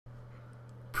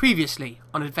Previously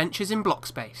on Adventures in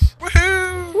Blockspace.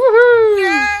 Woohoo!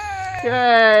 Woohoo!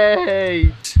 Yay!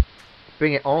 Yay!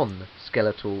 Bring it on,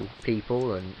 skeletal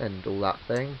people and all that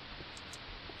thing.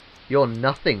 You're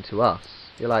nothing to us.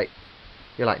 You're like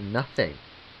nothing.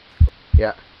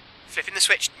 Yeah. Flipping the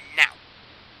switch now.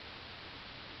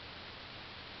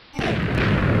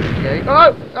 Okay.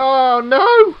 Oh! Oh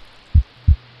no!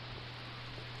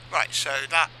 Right, so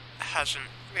that hasn't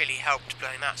really helped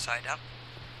blowing that side up.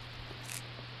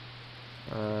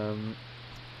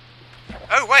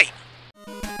 Oh wait!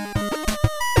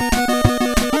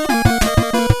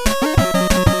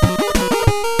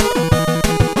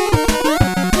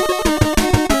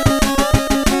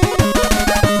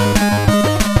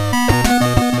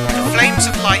 Flames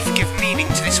of life give meaning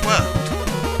to this world.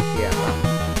 Yeah.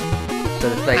 So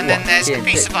the flame. And then what? there's a TNT?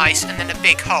 piece of ice and then a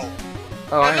big hole.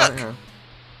 Oh, hang look. on, hang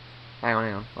on.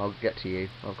 Hang on. I'll get to you.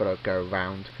 I've got to go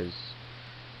around because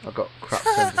I've got crap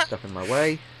tons of stuff in my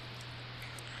way.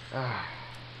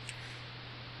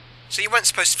 So you weren't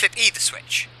supposed to flip either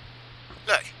switch.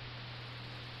 Look.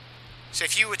 So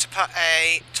if you were to put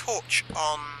a torch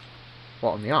on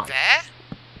What, on the ice? there?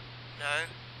 No. I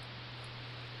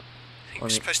think On we're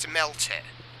the- supposed to melt it.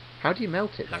 How do you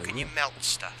melt it? How though? can you melt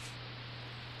stuff?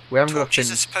 We haven't got Torches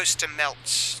are fins. supposed to melt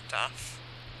stuff.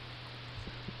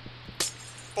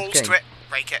 Balls Okay. to it,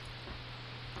 break it.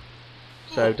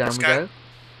 So Ooh, down let's we go.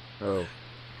 go.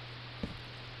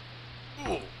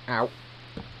 Oh. Ooh. Ow.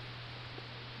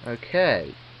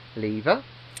 Okay. Lever.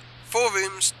 4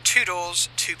 rooms, 2 doors,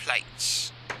 2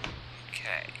 plates.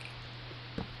 Okay.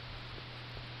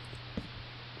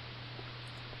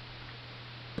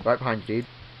 Right behind you, dude.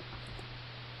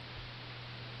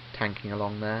 Tanking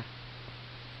along there.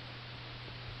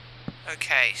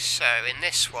 Okay, so in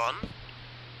this one,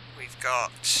 we've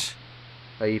got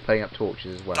Are you putting up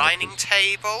torches as well? dining 'Cause-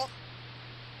 table,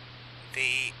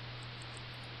 the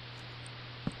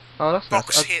Oh, that's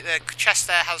box nice. here, the chest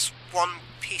there has 1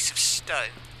 piece of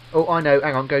stone. Oh, I know.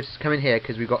 Hang on. Come in here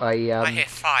because we've got a. I hear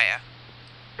fire.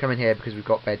 Come in here because we've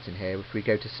got beds in here. If we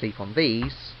go to sleep on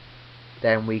these,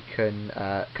 then we can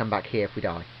come back here if we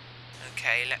die.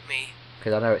 Okay, let me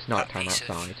Because I know it's put a night time piece of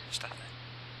outside. stuff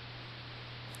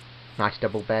there. Nice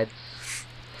double beds.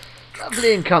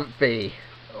 Lovely and comfy.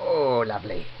 Oh,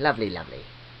 lovely. Lovely, lovely.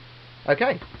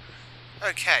 Okay.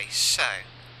 Okay, so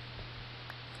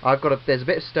There's a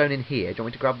bit of stone in here. Do you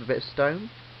want me to grab the bit of stone?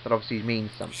 That obviously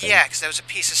means something. yeah, because there was a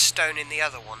piece of stone in the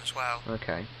other one as well.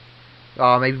 Okay.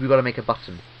 Oh, maybe we've got to make a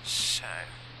button. So,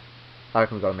 I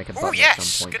reckon we've got to make a button oh at yes,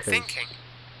 some point. good 'cause thinking.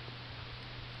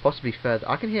 Possibly further.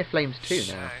 I can hear flames too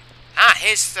So, now.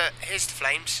 here's the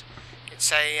flames.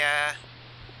 It's a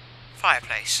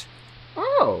fireplace.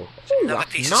 Oh, Another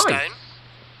that's piece nice. of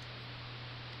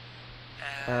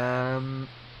stone.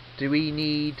 Do we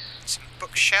need... Some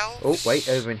bookshelves. Oh, wait,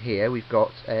 over in here we've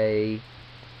got a...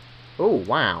 Oh,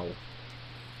 wow.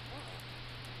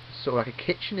 Sort of like a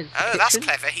kitchen, is it a Oh, kitchen? that's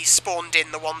clever. He spawned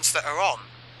in the ones that are on.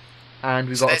 And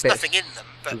we've So got there's a bit nothing in them,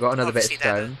 but we've got another bit of obviously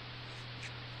they're stone.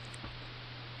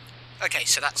 Okay,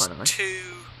 so that's Quite nice. two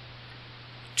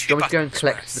Do you want me to go and buttons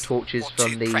collect worth, the torches or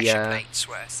from 2 the... pressure plates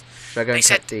worth. Should I go and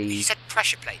collect the... He said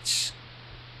pressure plates.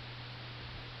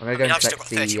 I'm going to go and I've still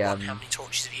collect got 31. the... How many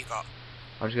torches have you got?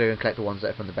 I'm just going to go and collect the ones that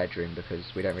are from the bedroom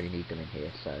because we don't really need them in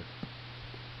here, so...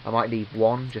 I might leave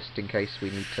one just in case we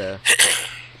need to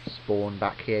spawn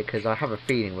back here, because I have a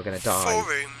feeling we're going to die 4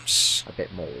 rooms. a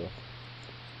bit more.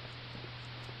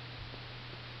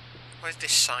 What does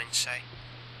this sign say?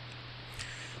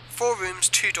 4 rooms,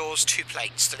 2 doors, 2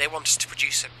 plates. So they want us to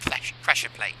produce a pressure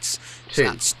plates. So 2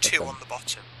 that's of 2 them. on the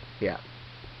bottom. Yeah.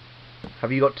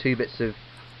 Have you got 2 bits of...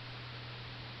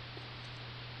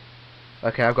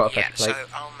 Okay, I've got a Yeah, pressure plate.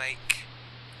 so I'll make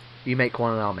You make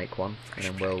one and I'll make one, and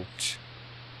pressure then we'll... plate.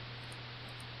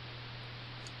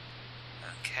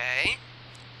 Okay.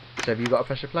 So have you got a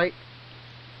pressure plate?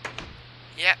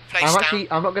 Yeah, place down.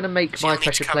 I'm not going to make So my you'll need to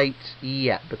pressure come- plate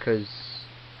yet, because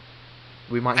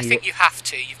we might I need think it... you have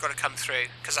to. You've got to come through,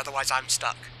 because otherwise I'm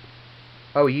stuck.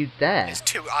 Oh, are you there? There's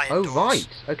 2 iron Oh, doors. right.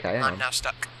 Okay, hang I'm on. now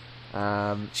stuck.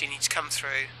 So So you need to come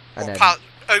through, And or then-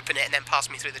 open it and then pass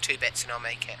me through the 2 bits and I'll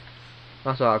make it.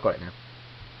 that's alright, I've got it now.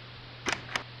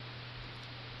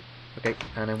 Okay,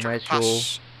 and then where's your...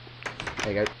 Pass.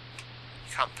 There you go.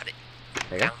 You can't put it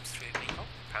There you down go. through me. Oh,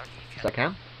 apparently you Yes, can. I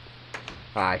can.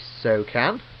 I so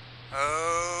can.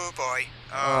 Oh boy.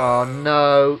 Oh,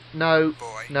 no, no,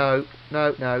 boy. no,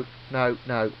 no, no, no,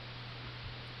 no.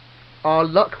 Our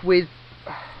luck with...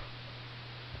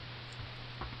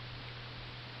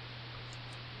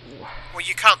 Well,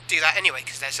 you can't do that anyway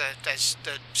because there's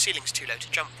the ceiling's too low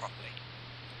to jump properly.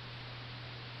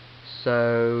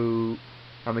 So...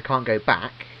 and we can't go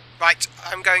back. Right,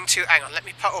 I'm going to... Hang on, let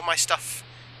me put all my stuff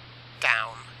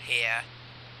down here.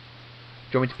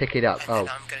 Do you want me to pick it up? And Oh, then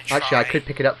I'm gonna try... actually, I could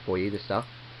pick it up for you, the stuff.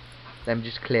 Let me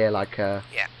just clear like a...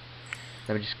 Yeah.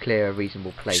 Let me just clear a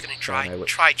reasonable place. I'm just going to so I know which...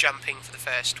 try jumping for the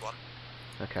first one.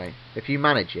 Okay. If you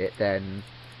manage it, then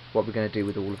what we're going to do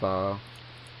with all of our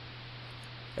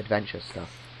adventure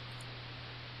stuff?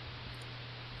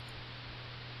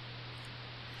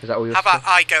 Is that all your How stuff? about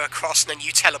I go across and then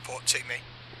you teleport to me?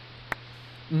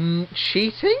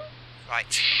 Cheating? Right.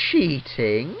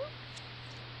 Cheating?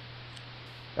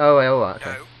 Oh, alright,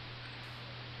 okay. No.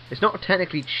 It's not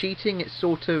technically cheating, it's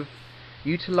sort of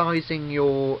utilising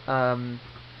your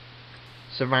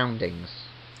surroundings.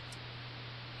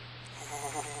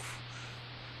 Ooh.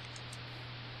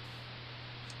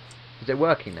 Is it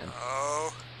working then?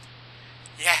 Oh.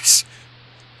 Yes.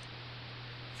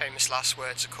 Famous last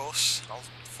words, of course. I'll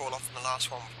fall off in the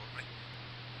last one, probably.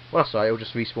 Well, that's right, you'll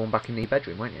just respawn back in the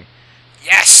bedroom, won't you?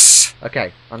 Yes!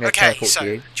 Okay, I'm going to Okay, teleport so, to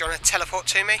you. do you want to teleport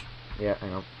to me? Yeah,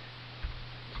 hang on.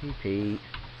 TP,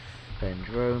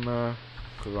 Vendroma,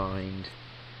 Grind,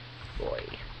 Boy.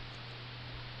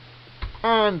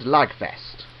 And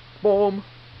Lagfest. Boom!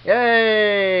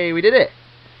 Yay! We did it!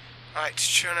 Right,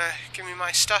 do you want to give me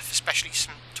my stuff, especially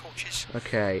some torches?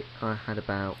 Okay, I had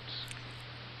about...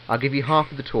 I'll give you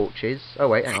half of the torches. Oh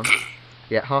wait, hang on.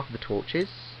 Yeah, half of the torches.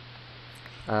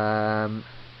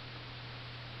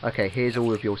 Okay, here's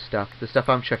all of your stuff. The stuff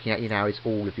I'm chucking at you now is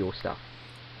all of your stuff.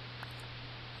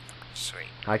 Sweet.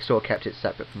 I sort of kept it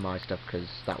separate from my stuff because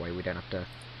that way we don't have to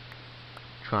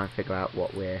try and figure out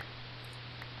what we're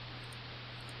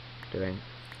doing.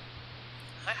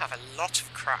 I have a lot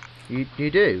of crap. You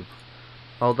do.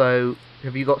 Although,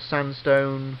 have you got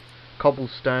sandstone,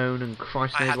 cobblestone, and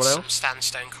Christ knows what I had else? some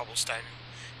sandstone, cobblestone,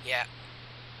 yeah.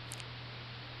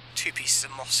 2 pieces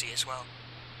of mossy as well.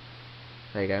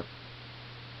 There you go.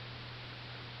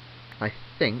 I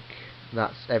think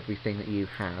that's everything that you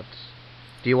had.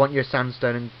 Do you want your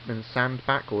sandstone and sand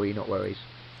back, or are you not worried?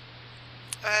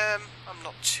 I'm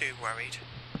not too worried.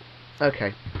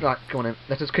 Okay, right, come on in.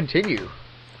 Let us continue.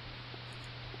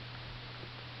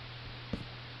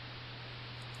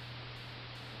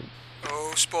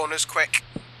 Oh, spawners, quick.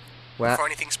 Where? Before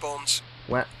anything spawns.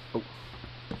 Where? Oh.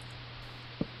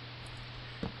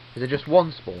 Is it just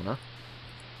one spawner?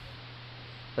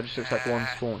 That just looks like one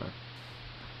spawner.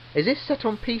 Is this set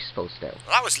on peaceful still?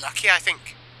 Well, that was lucky, I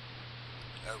think.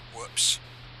 Oh, whoops.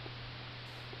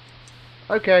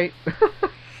 Okay.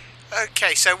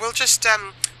 Okay, so we'll just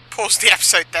pause the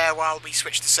episode there while we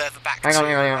switch the server back Hang to...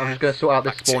 on. I'm just going to sort out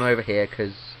this back spawn to- over here,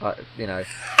 because, you know...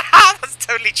 That's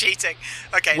totally cheating.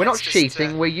 Okay, We're not let's just,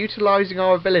 cheating, we're utilising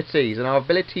our abilities, and our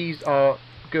abilities are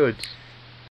good.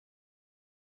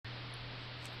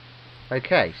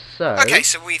 Okay, so... Okay,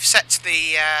 so we've set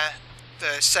the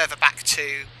server back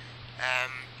to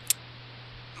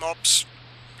mobs,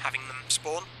 having them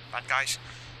spawn, bad guys.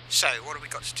 So, what have we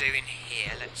got to do in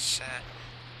here? Let's...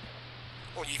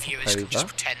 all you viewers can just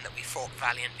pretend that we fought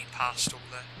valiantly past all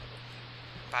the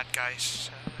bad guys.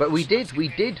 But we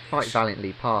did fight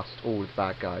valiantly past all the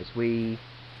bad guys.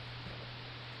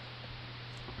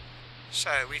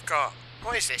 So, we've got...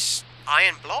 What is this?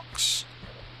 Iron blocks?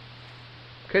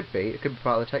 Could be. It could be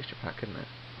part of the texture pack, couldn't it?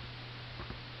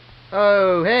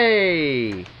 Oh,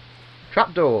 hey!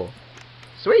 Trapdoor!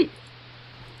 Sweet!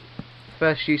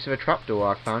 First use of a trapdoor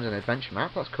I found in an adventure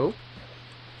map. That's cool.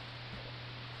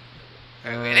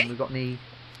 Oh, really? We've got any...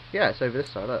 Yeah, it's over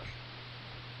this side, look.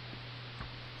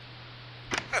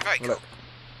 Oh, very cool. Look.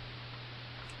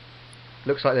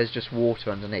 Looks like there's just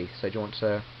water underneath, so do you want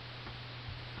to...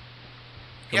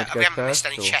 Yeah, we haven't missed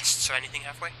any chests or anything,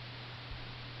 have we?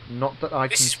 Not that I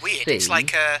can see. This is weird. It's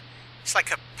like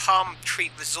a palm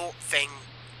tree resort thing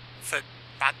for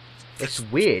bad... It's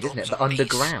weird, isn't it? But zombies.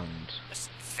 underground. That's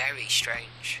very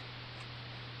strange.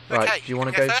 Right, Okay, do you want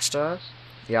to go go first?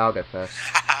 Yeah, I'll go first.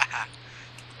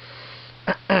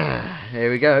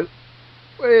 Here we go.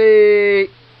 Whee!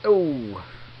 Oh.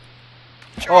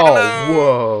 Oh,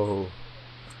 whoa.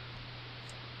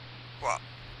 What?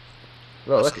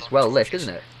 Well, That's look, a it's lot well of lit, torches.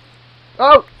 isn't it?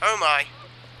 Oh! Oh my.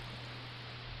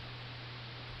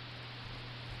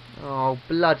 Oh,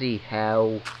 bloody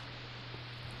hell.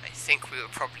 I think we were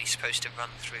probably supposed to run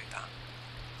through that.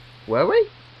 Were we?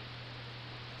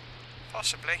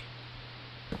 Possibly.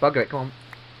 Bugger it, come on.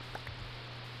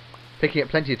 Picking up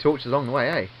plenty of torches along the way,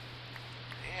 eh?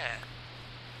 Yeah.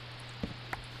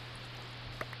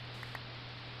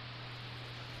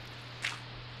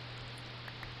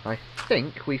 I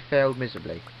think we failed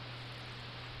miserably.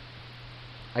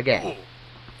 Again. Ooh.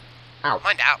 Ow.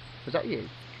 Mind out. Was that you?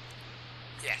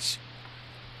 Yes.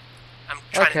 I'm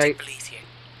trying to Okay. dig beneath you.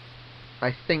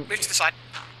 I think Move to the side.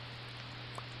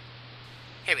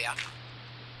 Here we are.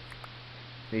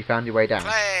 you found your way down.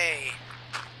 Play!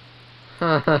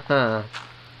 Ha ha ha.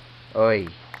 Oi.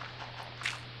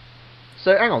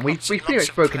 So hang on, we've Lots pretty and lots much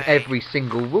of broken play. every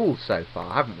single rule so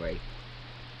far, haven't we?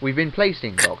 We've been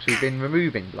placing blocks, we've been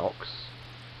removing blocks.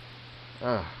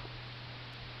 Ugh.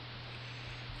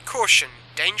 Caution.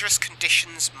 Dangerous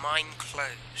conditions. Mine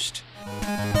closed.